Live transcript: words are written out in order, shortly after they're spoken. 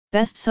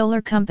Best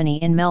solar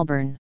company in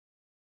Melbourne.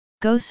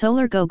 Go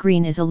Solar Go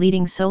Green is a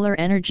leading solar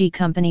energy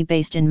company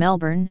based in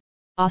Melbourne,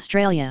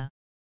 Australia.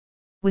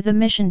 With a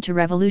mission to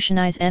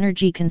revolutionize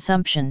energy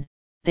consumption,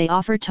 they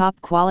offer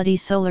top-quality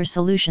solar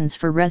solutions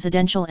for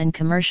residential and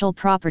commercial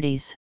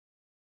properties.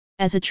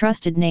 As a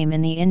trusted name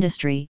in the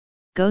industry,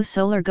 Go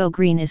Solar Go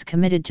Green is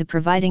committed to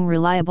providing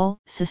reliable,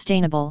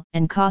 sustainable,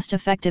 and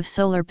cost-effective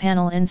solar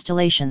panel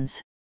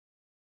installations.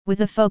 With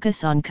a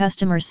focus on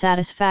customer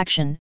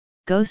satisfaction,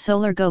 Go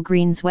Solar Go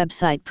Green's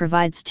website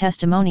provides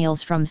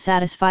testimonials from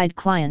satisfied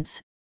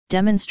clients,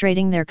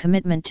 demonstrating their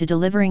commitment to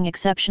delivering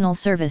exceptional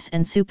service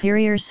and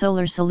superior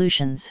solar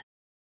solutions.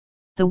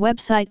 The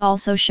website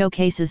also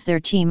showcases their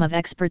team of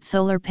expert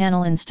solar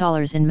panel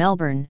installers in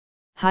Melbourne,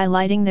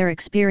 highlighting their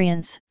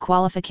experience,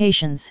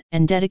 qualifications,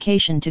 and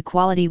dedication to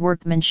quality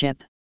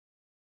workmanship.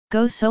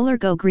 Go Solar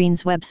Go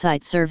Green's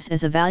website serves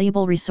as a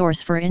valuable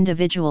resource for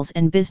individuals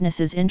and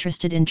businesses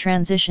interested in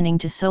transitioning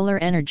to solar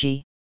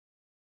energy.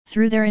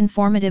 Through their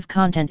informative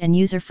content and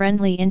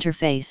user-friendly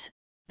interface,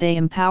 they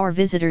empower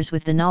visitors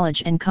with the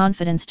knowledge and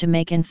confidence to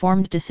make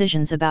informed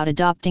decisions about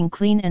adopting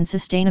clean and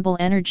sustainable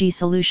energy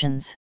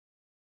solutions.